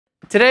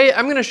Today,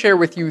 I'm going to share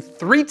with you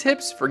 3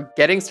 tips for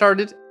getting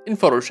started in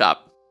Photoshop.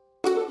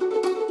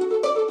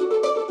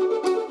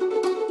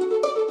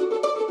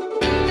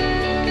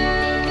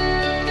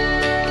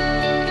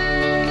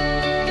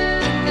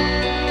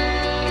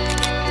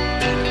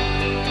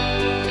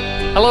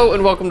 Hello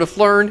and welcome to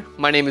Phlearn.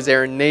 My name is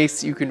Aaron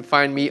Nace. You can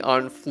find me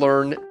on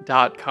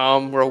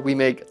Phlearn.com where we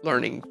make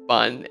learning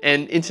fun.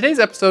 And in today's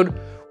episode,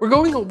 we're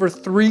going over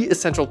 3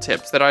 essential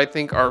tips that I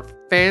think are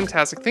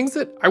fantastic things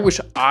that I wish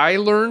I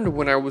learned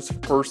when I was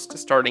first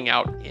starting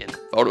out in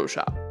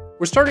Photoshop.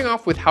 We're starting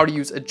off with how to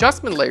use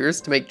adjustment layers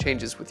to make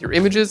changes with your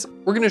images.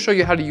 We're going to show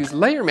you how to use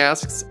layer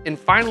masks. And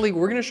finally,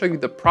 we're going to show you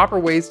the proper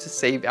ways to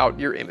save out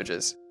your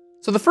images.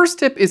 So the first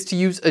tip is to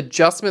use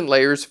adjustment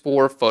layers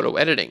for photo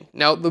editing.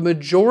 Now, the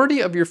majority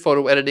of your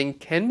photo editing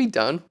can be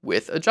done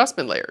with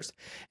adjustment layers.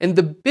 And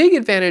the big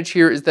advantage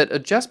here is that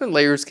adjustment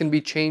layers can be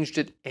changed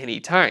at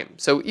any time.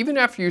 So even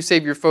after you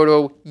save your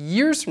photo,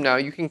 years from now,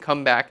 you can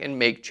come back and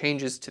make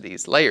changes to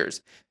these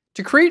layers.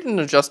 To create an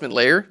adjustment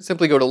layer,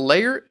 simply go to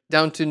Layer,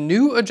 down to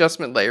New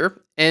Adjustment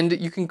Layer, and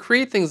you can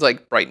create things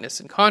like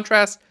brightness and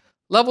contrast,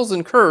 levels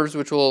and curves,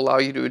 which will allow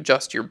you to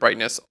adjust your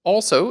brightness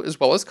also, as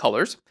well as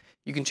colors.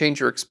 You can change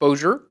your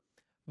exposure.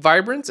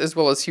 Vibrance as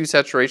well as hue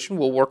saturation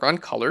will work on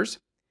colors.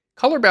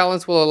 Color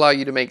balance will allow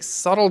you to make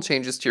subtle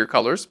changes to your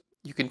colors.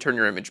 You can turn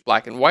your image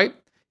black and white.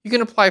 You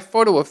can apply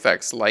photo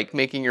effects like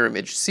making your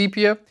image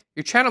sepia.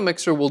 Your channel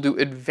mixer will do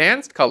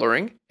advanced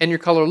coloring, and your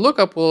color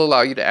lookup will allow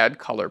you to add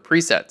color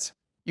presets.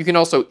 You can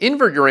also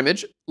invert your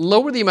image,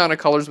 lower the amount of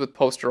colors with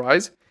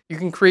posterize. You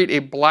can create a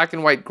black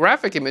and white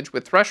graphic image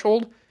with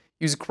threshold,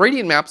 use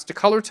gradient maps to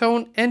color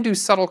tone, and do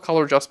subtle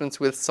color adjustments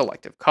with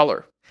selective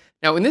color.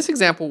 Now in this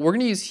example, we're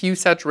going to use hue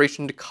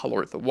saturation to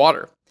color the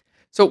water.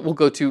 So we'll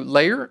go to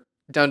Layer,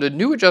 down to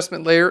New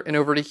Adjustment Layer, and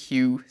over to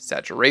Hue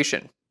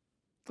Saturation.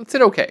 Let's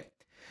hit OK.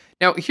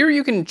 Now here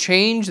you can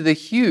change the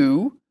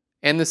hue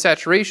and the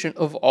saturation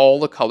of all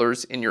the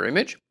colors in your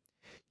image.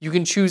 You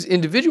can choose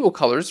individual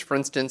colors, for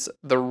instance,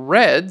 the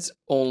reds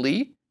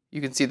only.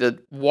 You can see the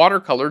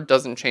watercolor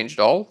doesn't change at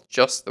all,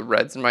 just the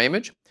reds in my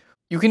image.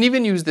 You can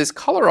even use this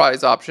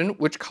colorize option,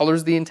 which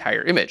colors the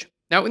entire image.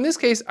 Now in this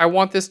case, I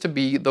want this to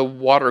be the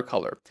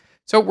watercolor.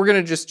 So we're going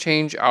to just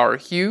change our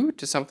hue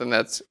to something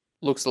that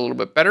looks a little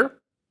bit better.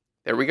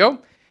 There we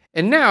go.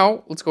 And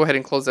now let's go ahead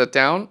and close that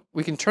down.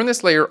 We can turn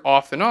this layer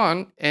off and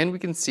on, and we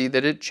can see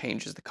that it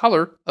changes the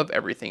color of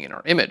everything in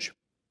our image.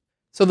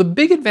 So the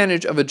big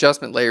advantage of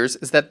adjustment layers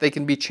is that they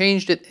can be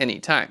changed at any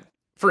time.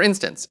 For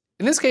instance,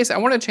 in this case, I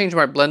want to change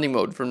my blending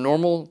mode from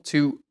normal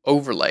to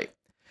overlay.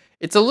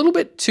 It's a little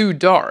bit too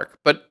dark,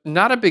 but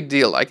not a big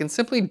deal. I can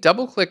simply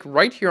double click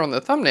right here on the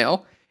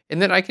thumbnail,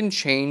 and then I can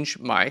change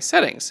my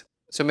settings.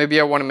 So maybe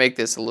I want to make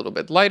this a little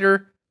bit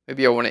lighter.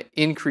 Maybe I want to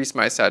increase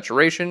my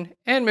saturation,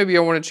 and maybe I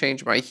want to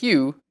change my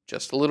hue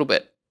just a little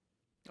bit.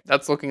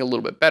 That's looking a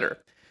little bit better.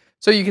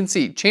 So you can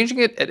see changing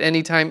it at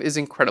any time is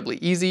incredibly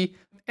easy,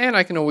 and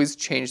I can always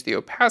change the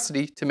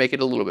opacity to make it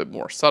a little bit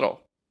more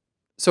subtle.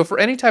 So for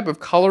any type of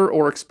color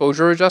or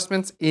exposure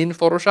adjustments in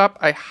Photoshop,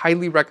 I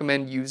highly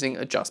recommend using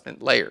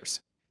adjustment layers.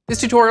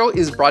 This tutorial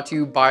is brought to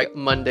you by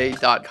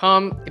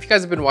Monday.com. If you guys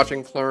have been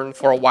watching Phlearn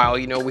for a while,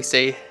 you know we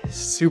stay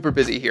super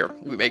busy here.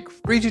 We make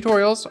free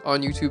tutorials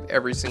on YouTube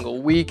every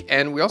single week,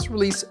 and we also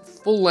release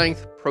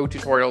full-length pro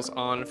tutorials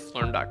on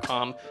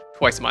Phlearn.com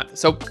twice a month.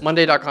 So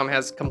Monday.com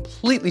has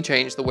completely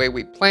changed the way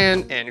we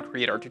plan and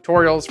create our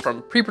tutorials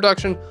from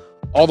pre-production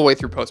all the way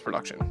through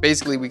post-production.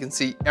 Basically, we can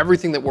see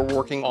everything that we're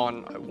working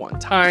on at one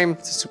time.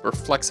 It's a super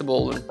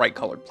flexible and bright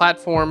colored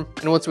platform.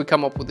 And once we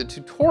come up with a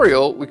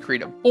tutorial, we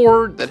create a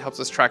board that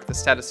helps us track the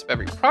status of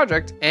every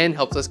project and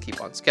helps us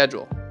keep on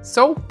schedule.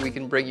 So we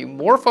can bring you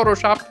more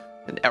Photoshop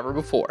than ever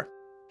before.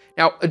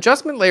 Now,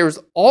 adjustment layers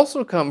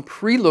also come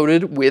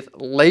preloaded with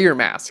layer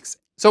masks.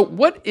 So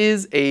what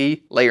is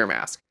a layer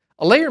mask?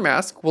 A layer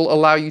mask will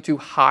allow you to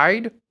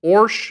hide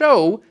or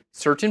show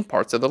certain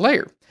parts of the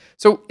layer.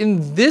 So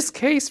in this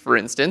case, for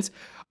instance,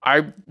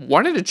 I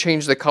wanted to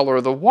change the color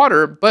of the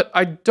water, but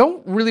I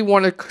don't really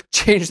want to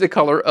change the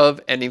color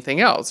of anything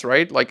else,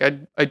 right? Like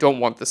I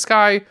don't want the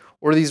sky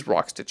or these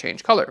rocks to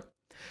change color.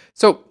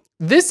 So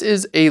this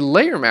is a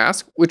layer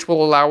mask, which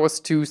will allow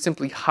us to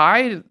simply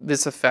hide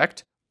this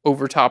effect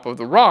over top of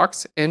the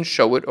rocks and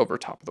show it over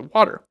top of the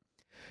water.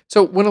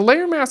 So when a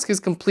layer mask is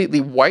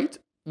completely white,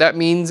 that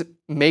means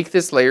make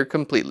this layer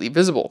completely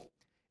visible.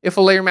 If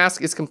a layer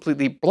mask is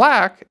completely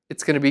black,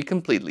 it's going to be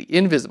completely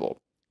invisible.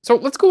 So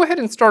let's go ahead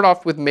and start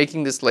off with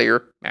making this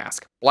layer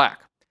mask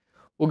black.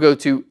 We'll go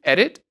to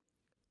Edit,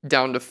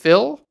 down to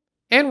Fill,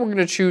 and we're going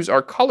to choose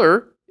our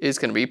color is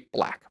going to be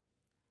black.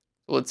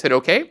 So let's hit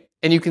OK,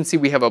 and you can see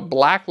we have a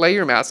black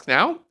layer mask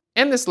now,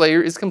 and this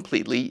layer is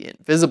completely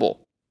invisible.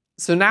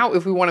 So now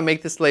if we want to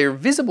make this layer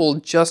visible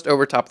just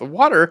over top of the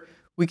water,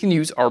 we can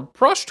use our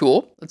brush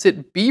tool. Let's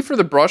hit B for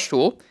the brush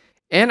tool.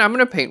 And I'm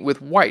going to paint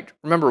with white.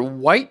 Remember,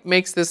 white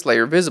makes this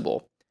layer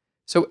visible.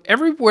 So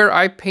everywhere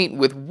I paint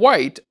with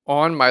white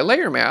on my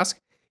layer mask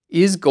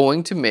is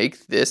going to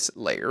make this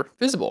layer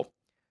visible.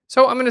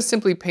 So I'm going to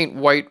simply paint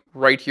white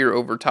right here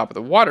over top of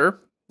the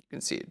water.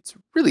 can see it's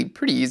really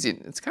pretty easy.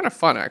 It's kind of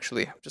fun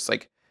actually, just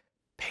like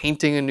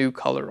painting a new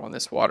color on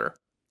this water.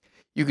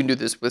 You can do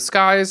this with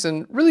skies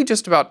and really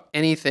just about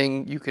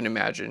anything you can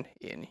imagine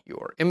in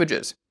your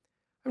images.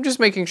 I'm just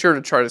making sure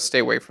to try to stay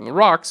away from the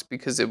rocks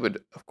because it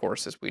would, of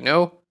course, as we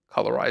know,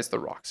 colorize the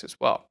rocks as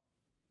well.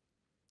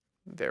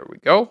 There we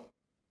go.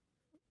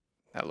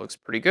 That looks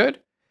pretty good.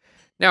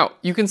 Now,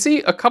 you can see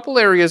a couple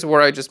areas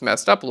where I just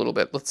messed up a little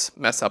bit. Let's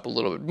mess up a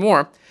little bit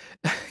more.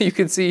 You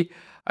can see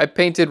I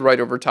painted right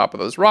over top of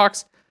those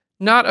rocks.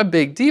 Not a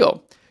big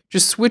deal.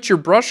 Just switch your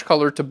brush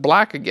color to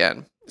black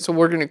again. So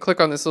we're going to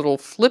click on this little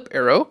flip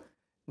arrow.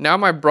 Now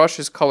my brush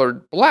is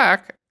colored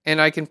black,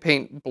 and I can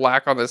paint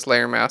black on this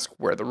layer mask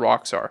where the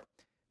rocks are,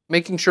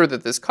 making sure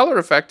that this color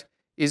effect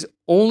is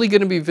only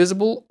going to be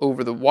visible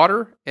over the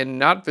water and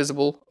not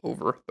visible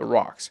over the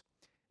rocks.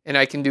 And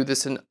I can do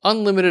this an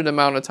unlimited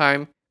amount of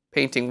time,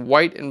 painting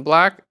white and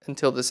black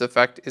until this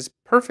effect is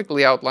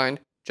perfectly outlined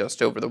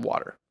just over the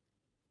water.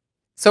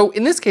 So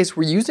in this case,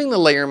 we're using the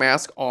layer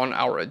mask on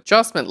our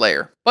adjustment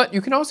layer, but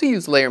you can also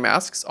use layer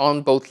masks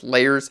on both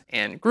layers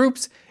and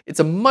groups. It's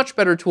a much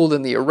better tool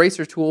than the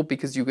eraser tool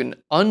because you can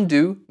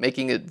undo,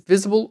 making it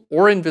visible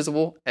or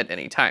invisible at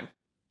any time.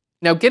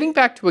 Now, getting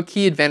back to a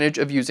key advantage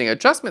of using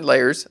adjustment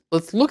layers,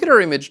 let's look at our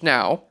image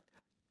now.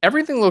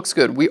 Everything looks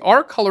good. We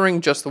are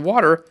coloring just the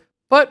water,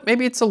 but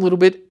maybe it's a little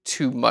bit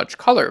too much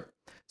color.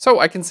 So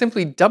I can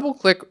simply double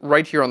click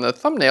right here on the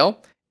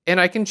thumbnail and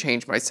I can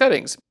change my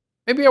settings.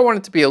 Maybe I want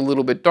it to be a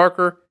little bit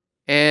darker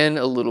and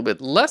a little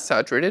bit less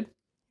saturated.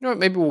 You know what,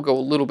 maybe we'll go a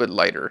little bit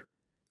lighter.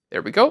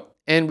 There we go.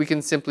 And we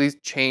can simply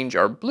change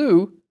our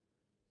blue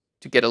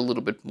to get a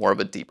little bit more of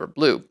a deeper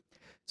blue.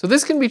 So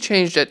this can be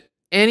changed at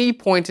any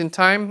point in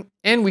time,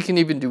 and we can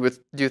even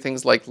do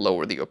things like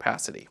lower the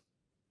opacity.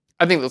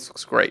 I think this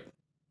looks great.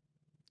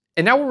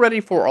 And now we're ready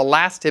for our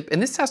last tip,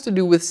 and this has to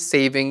do with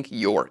saving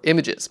your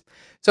images.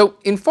 So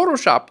in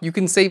Photoshop, you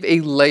can save a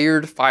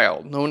layered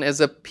file known as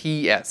a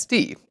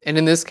PSD. And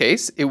in this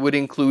case, it would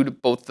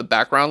include both the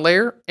background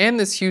layer and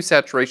this hue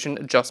saturation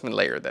adjustment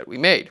layer that we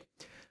made.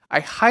 I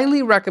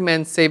highly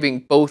recommend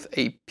saving both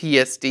a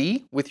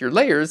PSD with your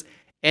layers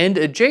and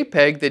a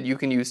JPEG that you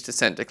can use to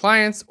send to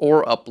clients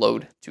or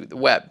upload to the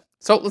web.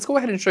 So let's go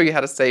ahead and show you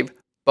how to save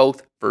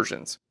both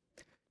versions.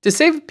 To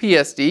save a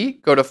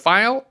PSD, go to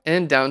File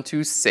and down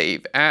to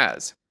Save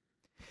As.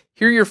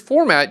 Here, your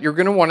format, you're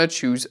going to want to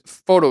choose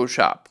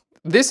Photoshop.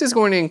 This is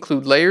going to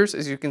include layers.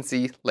 As you can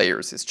see,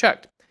 layers is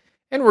checked.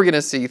 And we're going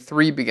to see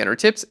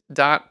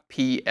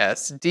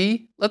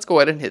 3beginnertips.psd. Let's go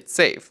ahead and hit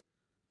save.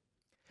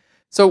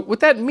 So what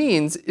that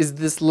means is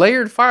this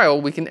layered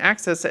file we can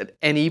access at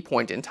any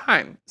point in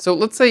time. So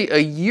let's say a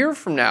year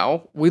from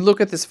now, we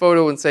look at this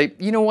photo and say,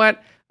 you know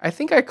what? I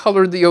think I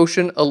colored the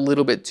ocean a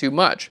little bit too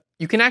much.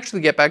 You can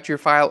actually get back to your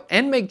file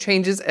and make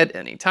changes at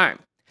any time.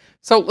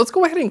 So let's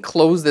go ahead and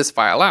close this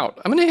file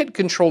out. I'm going to hit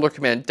Control or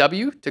Command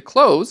W to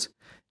close.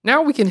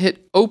 Now we can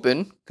hit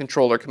Open,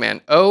 Control or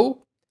Command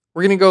O.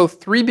 We're going to go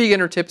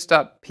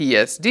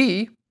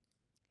 3beginnertips.psd.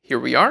 Here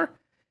we are.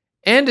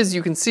 And as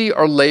you can see,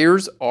 our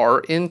layers are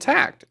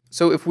intact.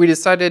 So if we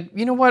decided,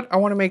 you know what, I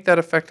want to make that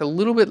effect a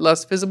little bit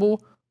less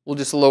visible, we'll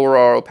just lower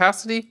our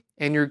opacity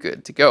and you're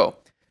good to go.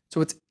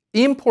 So it's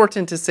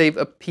important to save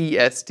a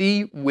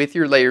PSD with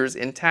your layers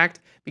intact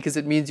because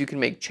it means you can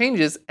make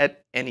changes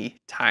at any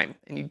time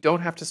and you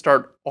don't have to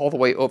start all the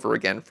way over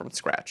again from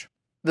scratch.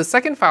 The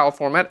second file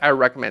format I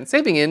recommend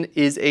saving in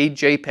is a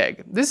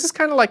JPEG. This is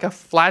kind of like a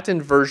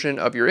flattened version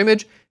of your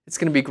image. It's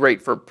going to be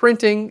great for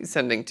printing,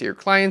 sending to your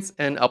clients,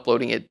 and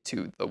uploading it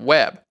to the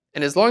web.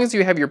 And as long as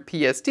you have your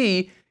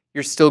PSD,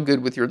 you're still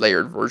good with your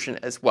layered version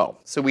as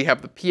well. So we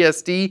have the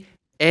PSD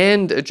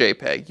and a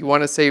JPEG. You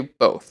want to save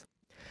both.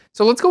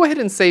 So let's go ahead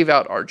and save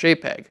out our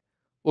JPEG.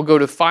 We'll go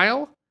to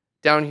File,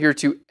 down here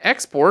to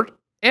Export,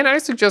 and I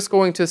suggest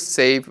going to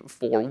Save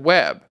for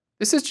Web.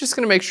 This is just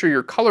going to make sure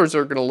your colors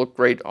are going to look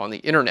great on the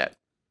internet.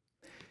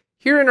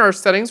 Here in our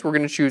settings, we're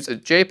going to choose a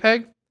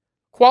JPEG.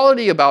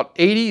 Quality about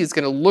 80 is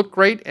going to look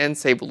great and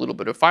save a little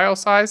bit of file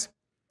size.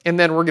 And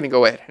then we're going to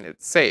go ahead and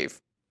hit Save.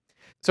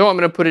 So I'm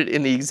going to put it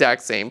in the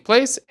exact same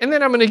place, and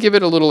then I'm going to give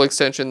it a little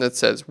extension that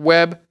says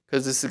Web,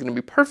 because this is going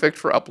to be perfect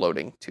for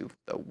uploading to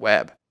the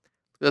web.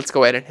 Let's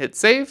go ahead and hit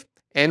Save,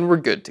 and we're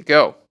good to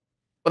go.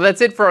 Well,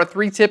 that's it for our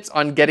 3 tips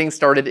on getting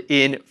started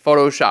in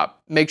Photoshop.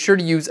 Make sure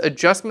to use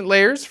adjustment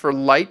layers for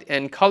light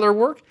and color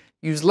work,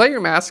 use layer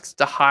masks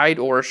to hide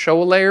or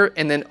show a layer,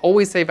 and then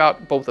always save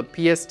out both a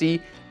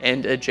PSD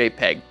and a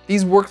JPEG.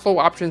 These workflow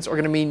options are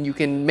going to mean you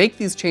can make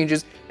these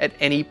changes at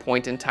any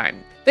point in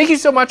time. Thank you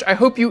so much. I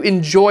hope you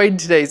enjoyed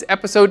today's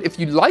episode. If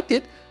you liked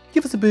it,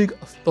 give us a big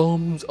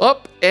thumbs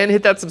up and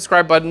hit that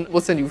subscribe button.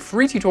 We'll send you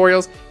free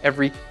tutorials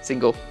every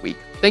single week.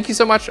 Thank you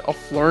so much. I'll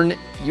Phlearn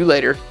you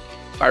later.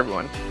 Bye,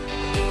 everyone.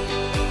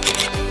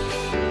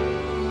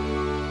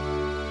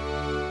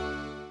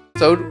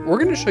 So we're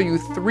going to show you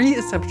 3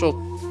 essential.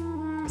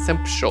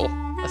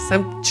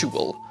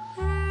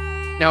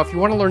 Now, if you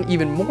want to learn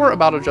even more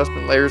about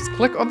adjustment layers,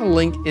 click on the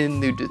link in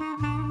the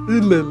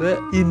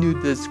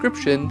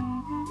description.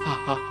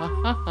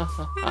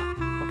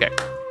 Okay.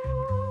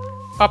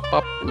 pop,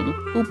 pop, boop,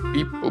 boop,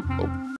 beep, boop, boop.